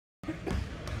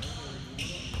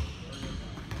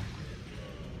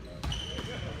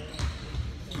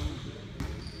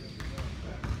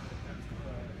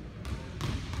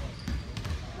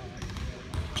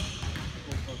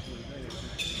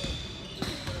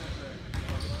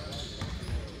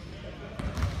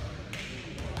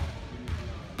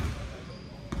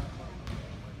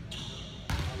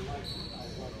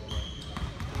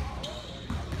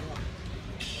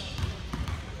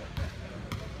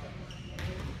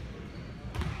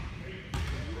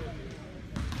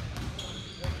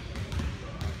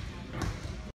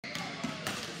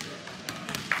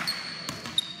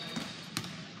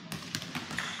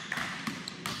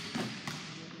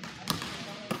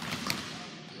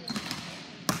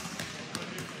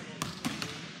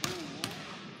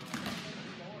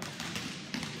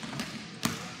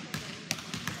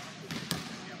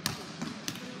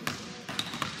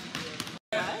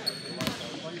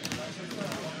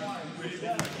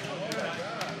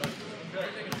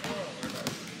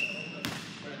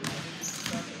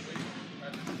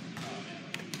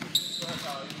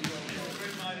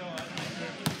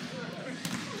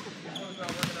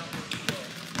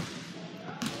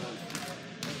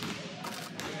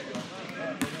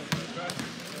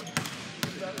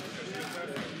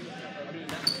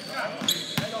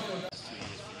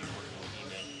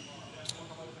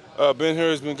Being here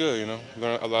has been good.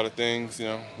 Learned a lot of things.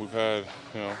 We've had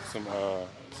some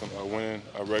winning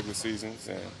regular seasons,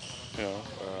 and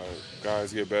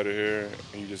guys get better here,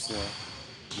 and you just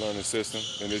learn the system.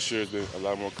 And this year has been a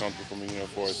lot more comfortable for me,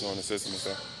 for us knowing the system and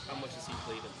stuff. How much has he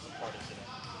played a part into that?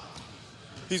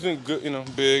 He's been good,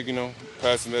 big,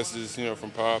 passing messages, from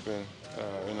Pop, and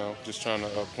just trying to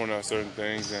point out certain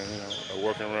things, and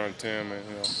working around Tim, and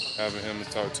having him to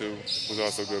talk to was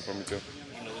also good for me too.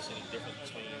 Do you notice any difference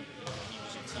between when he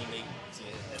was your teammate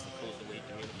as opposed to the way he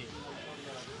communicated?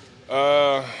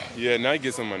 Yeah, now he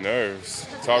gets on my nerves.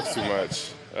 Talks too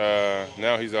much.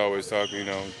 Now he's always talking.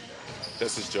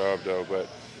 That's his job though. But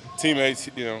teammates,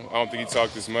 I don't think he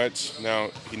talked as much. Now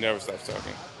he never stops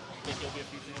talking. You think he'll be a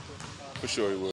future Knicks? For sure he will.